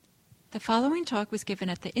The following talk was given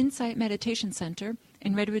at the Insight Meditation Center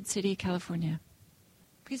in Redwood City, California.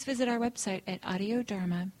 Please visit our website at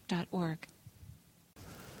audiodharma.org.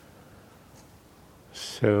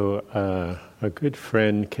 So, a good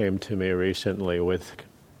friend came to me recently with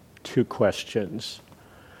two questions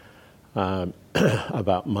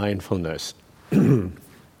about mindfulness. And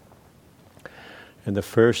the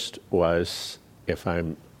first was, if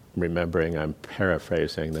I'm remembering, I'm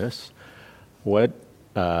paraphrasing this, what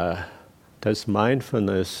does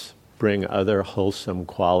mindfulness bring other wholesome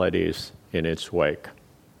qualities in its wake?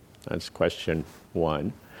 That's question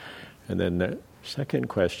one. And then the second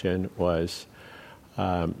question was,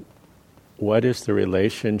 what is the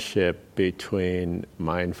relationship between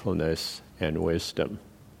mindfulness and wisdom?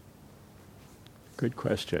 Good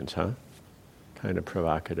questions, huh? Kind of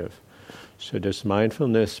provocative. So does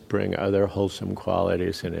mindfulness bring other wholesome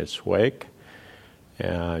qualities in its wake?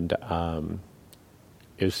 And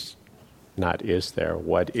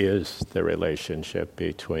what is the relationship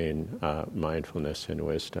between mindfulness and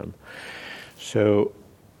wisdom? So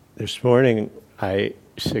this morning I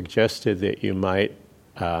suggested that you might,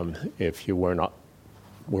 if you were not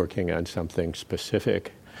working on something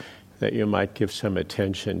specific, that you might give some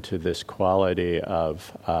attention to this quality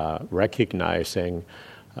of recognizing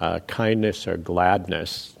kindness or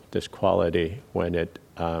gladness, this quality when it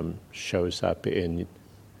shows up in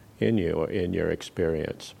you or in your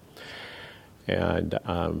experience. And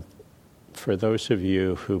for those of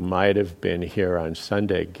you who might have been here on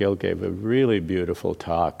Sunday, Gil gave a really beautiful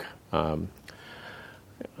talk that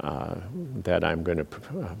I'm going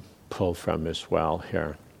to pull from as well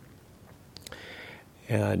here.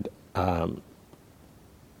 And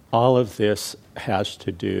all of this has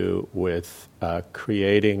to do with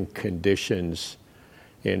creating conditions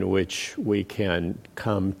in which we can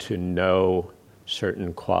come to know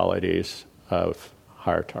certain qualities of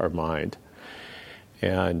heart or mind.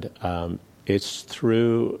 And it's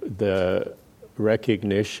through the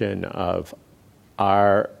recognition of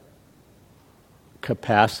our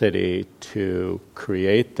capacity to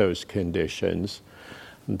create those conditions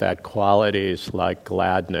that qualities like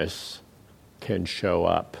gladness can show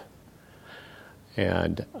up.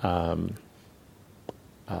 And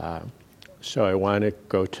so I want to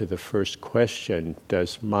go to the first question.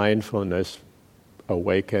 Does mindfulness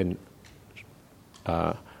awaken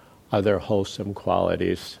other wholesome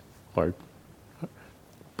qualities or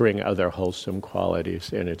bring other wholesome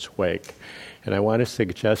qualities in its wake? And I want to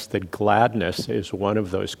suggest that gladness is one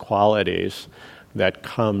of those qualities that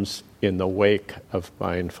comes in the wake of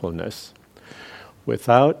mindfulness.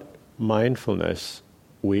 Without mindfulness,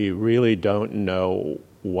 we really don't know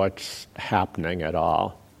what's happening at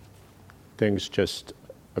all. Things just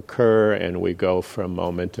occur and we go from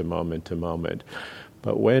moment to moment to moment.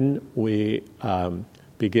 But when we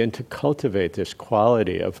begin to cultivate this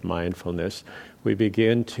quality of mindfulness, we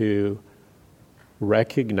begin to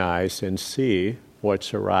recognize and see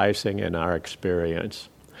what's arising in our experience.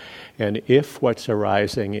 And if what's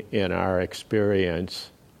arising in our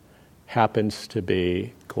experience happens to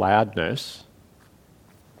be gladness,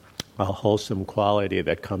 a wholesome quality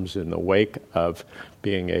that comes in the wake of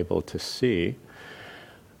being able to see,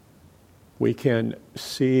 we can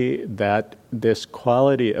see that this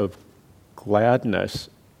quality of gladness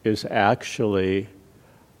is actually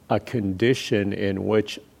a condition in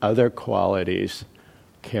which other qualities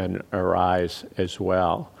can arise as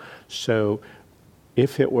well. So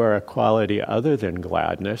if it were a quality other than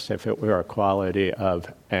gladness, if it were a quality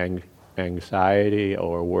of anxiety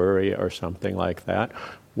or worry or something like that,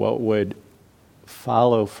 what would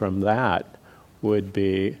follow from that would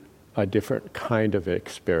be a different kind of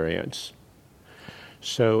experience.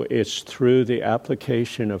 So it's through the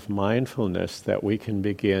application of mindfulness that we can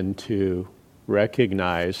begin to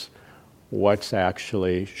recognize what's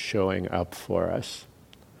actually showing up for us.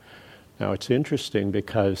 Now it's interesting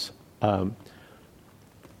because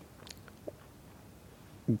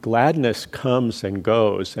gladness comes and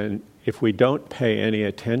goes, and if we don't pay any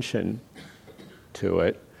attention to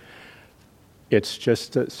it, it's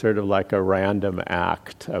just sort of like a random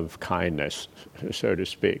act of kindness, so to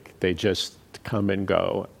speak. They just come and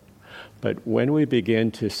go. But when we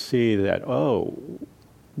begin to see that,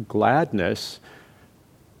 gladness,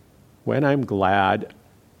 when I'm glad,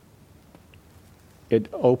 it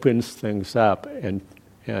opens things up and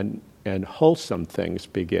wholesome things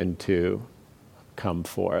begin to come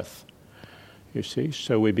forth. You see?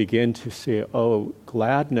 So we begin to see,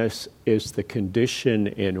 gladness is the condition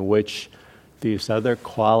in which these other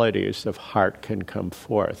qualities of heart can come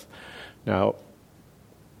forth. Now,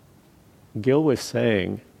 Gil was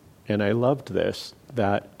saying, and I loved this,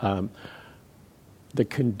 that the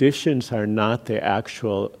conditions are not the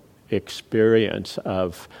actual experience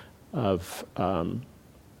of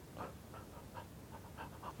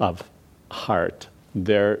heart.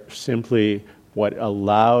 They're simply what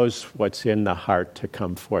allows what's in the heart to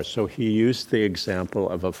come forth. So he used the example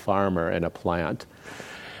of a farmer and a plant.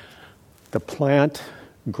 The plant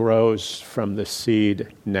grows from the seed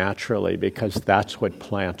naturally because that's what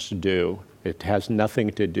plants do. It has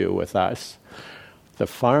nothing to do with us. The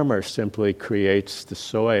farmer simply creates the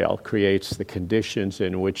soil, creates the conditions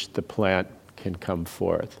in which the plant can come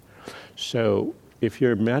forth. So if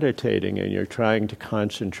you're meditating and you're trying to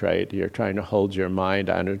concentrate, you're trying to hold your mind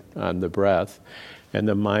on the breath, and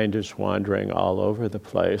the mind is wandering all over the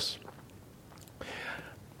place,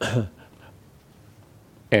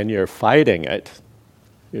 and you're fighting it,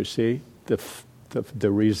 you see,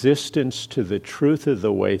 the resistance to the truth of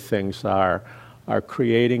the way things are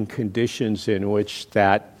creating conditions in which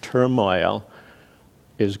that turmoil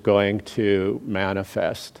is going to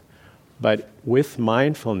manifest. But with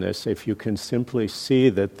mindfulness, if you can simply see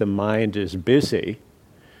that the mind is busy,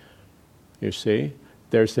 you see,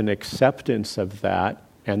 there's an acceptance of that,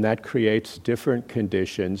 and that creates different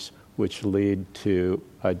conditions which lead to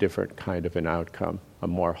a different kind of an outcome, a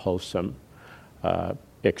more wholesome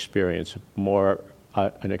experience,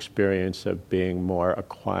 an experience of being more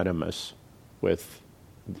equanimous with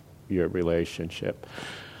your relationship.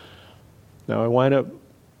 Now, I want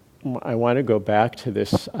to go back to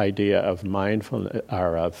this idea of mindfulness,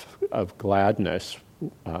 or of gladness,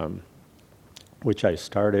 which I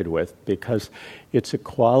started with, because it's a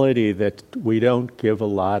quality that we don't give a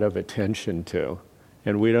lot of attention to,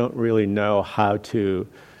 and we don't really know how do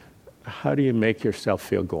you make yourself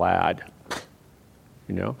feel glad,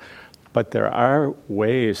 you know? But there are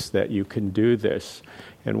ways that you can do this,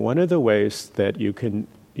 and one of the ways that you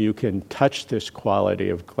can touch this quality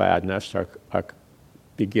of gladness, or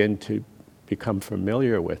begin to become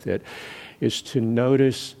familiar with it, is to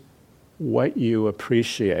notice what you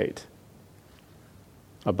appreciate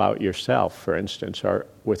about yourself, for instance, or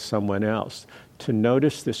with someone else. To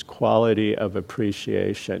notice this quality of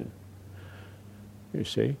appreciation, you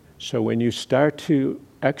see? So when you start to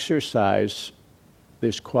exercise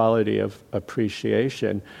this quality of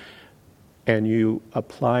appreciation and you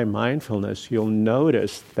apply mindfulness, you'll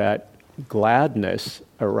notice that gladness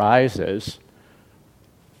arises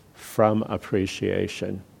from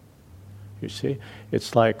appreciation. You see?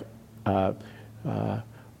 It's like, and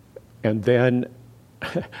then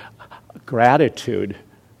gratitude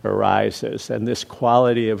arises, and this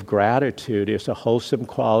quality of gratitude is a wholesome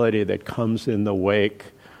quality that comes in the wake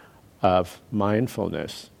of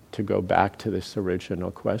mindfulness, to go back to this original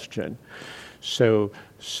question. So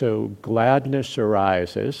gladness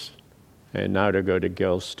arises, and now to go to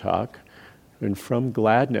Gil's talk, and from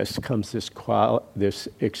gladness comes this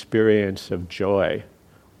experience of joy.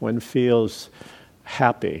 One feels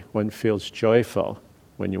happy, one feels joyful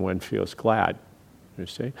when one feels glad, you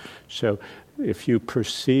see? So if you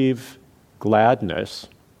perceive gladness,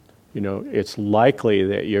 you know, it's likely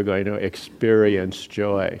that you're going to experience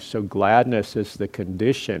joy. So gladness is the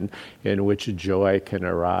condition in which joy can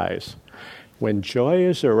arise. When joy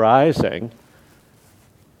is arising,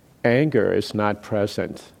 anger is not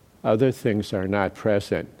present. Other things are not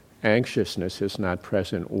present. Anxiousness is not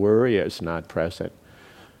present. Worry is not present.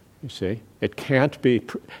 You see?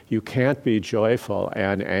 You can't be joyful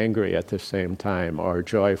and angry at the same time, or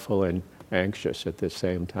joyful and anxious at the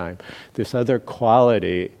same time. This other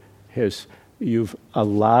quality you've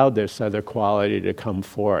allowed this other quality to come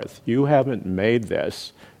forth. You haven't made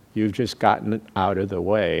this. You've just gotten it out of the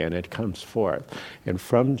way, and it comes forth. And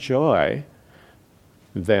from joy,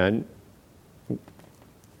 then,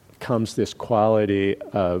 comes this quality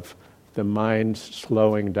of the mind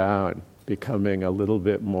slowing down, becoming a little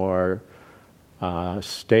bit more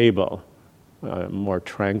stable, more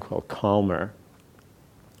tranquil, calmer.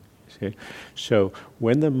 See? So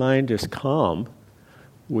when the mind is calm,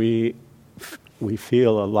 we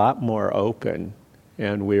feel a lot more open,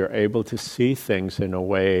 and we are able to see things in a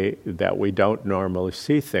way that we don't normally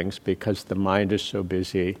see things, because the mind is so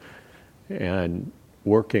busy and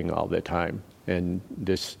working all the time and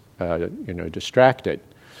distracted.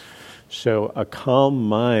 So a calm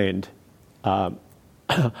mind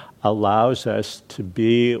allows us to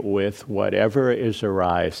be with whatever is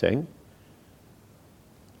arising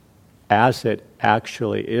as it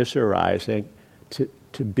actually is arising,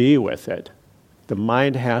 to be with it. The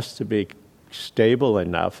mind has to be stable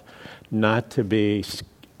enough not to be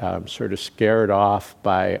sort of scared off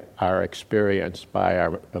by our experience, by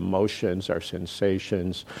our emotions, our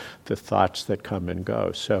sensations, the thoughts that come and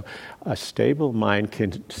go. So a stable mind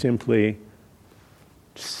can simply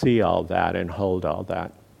see all that and hold all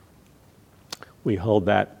that. We hold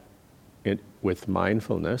that with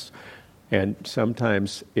mindfulness, and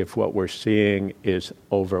sometimes if what we're seeing is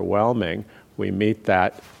overwhelming, we meet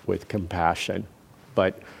that with compassion.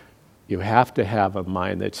 But you have to have a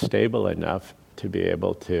mind that's stable enough to be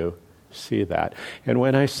able to see that. And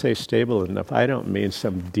when I say stable enough, I don't mean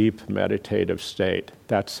some deep meditative state.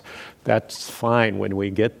 That's fine when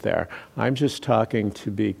we get there. I'm just talking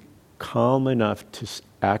to be calm enough to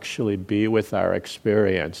actually be with our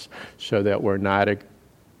experience so that we're not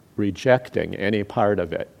rejecting any part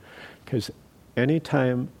of it. Because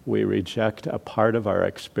anytime we reject a part of our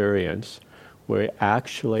experience, we're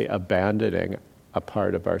actually abandoning a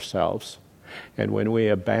part of ourselves. And when we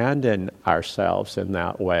abandon ourselves in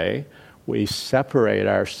that way, we separate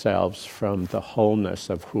ourselves from the wholeness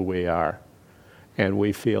of who we are. And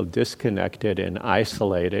we feel disconnected and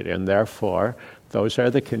isolated, and therefore, those are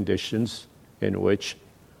the conditions in which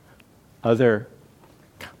other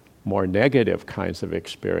more negative kinds of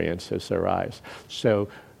experiences arise. So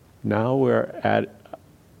now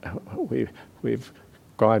we've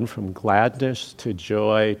gone from gladness to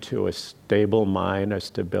joy to a stable mind, a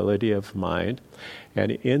stability of mind.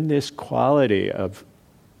 And in this quality of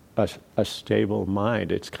a stable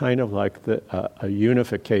mind, it's kind of like a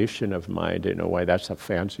unification of mind in a way. That's a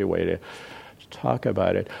fancy way to talk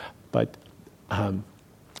about it. But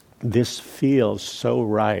this feels so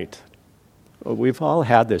right. We've all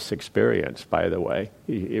had this experience, by the way,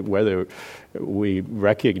 whether we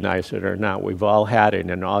recognize it or not. We've all had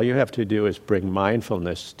it, and all you have to do is bring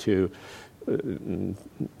mindfulness to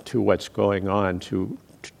what's going on to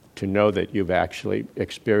know that you've actually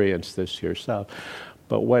experienced this yourself.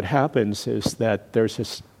 But what happens is that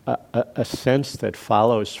there's a sense that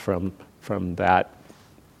follows from that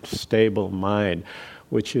stable mind,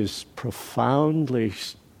 which is profoundly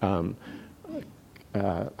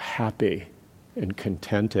happy and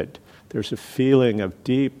contented. There's a feeling of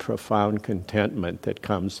deep, profound contentment that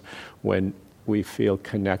comes when we feel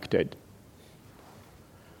connected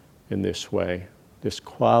in this way. This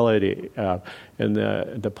quality, and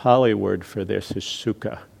the Pali word for this is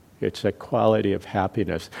sukha. It's a quality of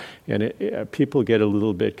happiness. And people get a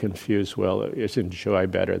little bit confused, well, isn't joy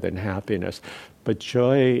better than happiness? But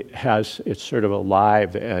joy it's sort of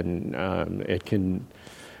alive, and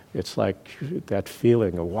it's like that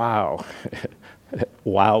feeling of wow,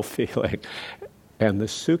 wow feeling. And the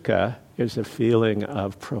sukha is a feeling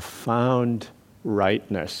of profound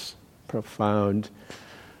rightness, profound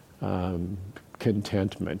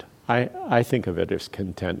contentment. I think of it as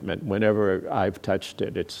contentment. Whenever I've touched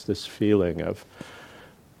it, it's this feeling of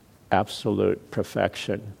absolute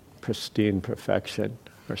perfection, pristine perfection,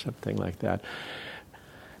 or something like that.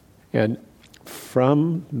 And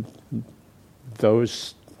from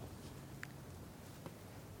those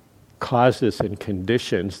causes and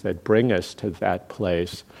conditions that bring us to that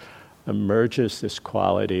place emerges this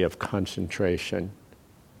quality of concentration.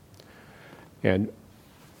 And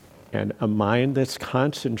a mind that's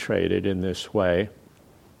concentrated in this way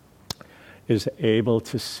is able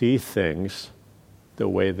to see things the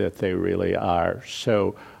way that they really are.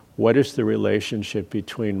 So what is the relationship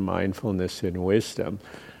between mindfulness and wisdom?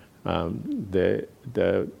 Again,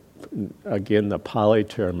 the Pali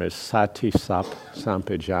term is sati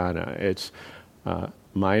sampajana. It's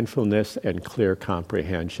mindfulness and clear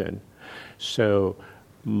comprehension. So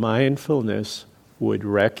mindfulness would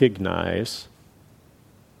recognize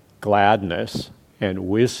gladness, and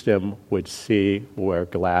wisdom would see where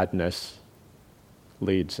gladness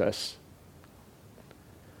leads us.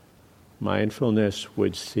 Mindfulness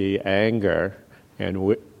would see anger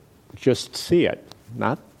and just see it.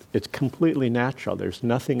 It's completely natural. There's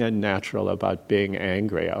nothing unnatural about being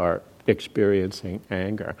angry or experiencing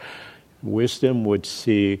anger. Wisdom would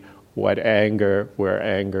see where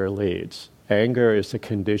anger leads. Anger is a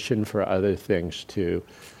condition for other things to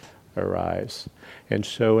arise. And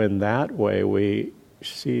so in that way, we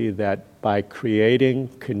see that by creating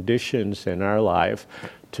conditions in our life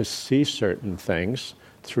to see certain things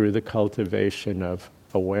through the cultivation of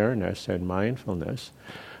awareness and mindfulness,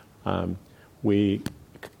 we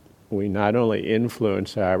not only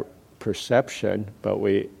influence our perception, but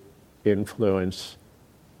we influence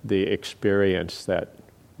the experience that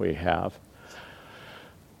we have.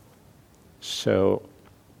 So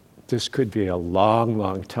this could be a long,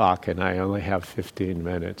 long talk, and I only have 15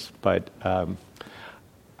 minutes, but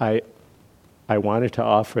I wanted to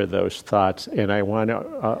offer those thoughts, and I want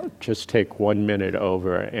to just take 1 minute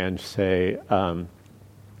over and say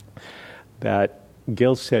that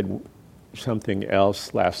Gil said something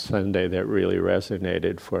else last Sunday that really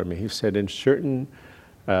resonated for me. He said, in certain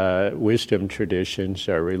wisdom traditions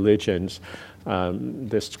or religions,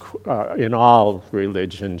 in all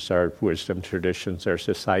religions or wisdom traditions, there's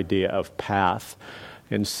this idea of path.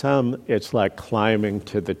 In some, it's like climbing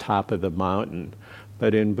to the top of the mountain.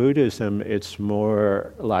 But in Buddhism, it's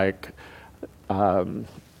more like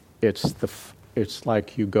it's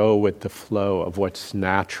like you go with the flow of what's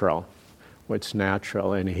natural,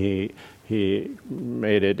 and he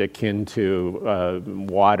made it akin to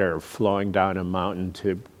water flowing down a mountain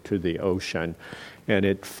to the ocean, and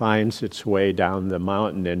it finds its way down the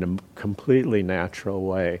mountain in a completely natural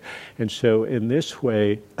way. And so in this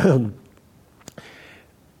way,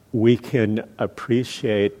 we can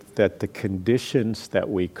appreciate that the conditions that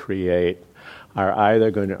we create are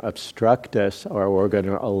either going to obstruct us or we're going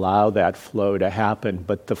to allow that flow to happen,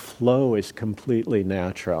 but the flow is completely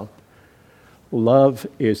natural. Love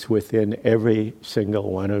is within every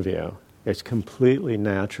single one of you. It's completely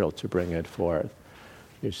natural to bring it forth.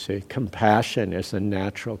 You see, compassion is a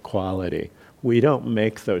natural quality. We don't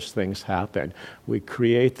make those things happen. We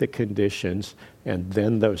create the conditions, and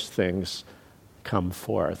then those things come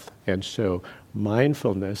forth. And so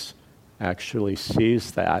mindfulness actually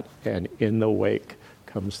sees that, and in the wake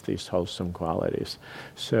comes these wholesome qualities.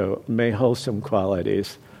 So may wholesome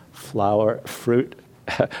qualities flower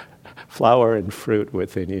and fruit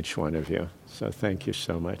within each one of you. So thank you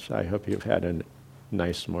so much. I hope you've had a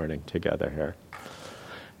nice morning together here.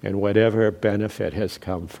 And whatever benefit has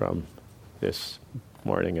come from this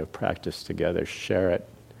morning of practice together, share it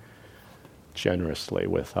generously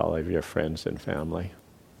with all of your friends and family.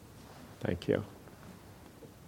 Thank you.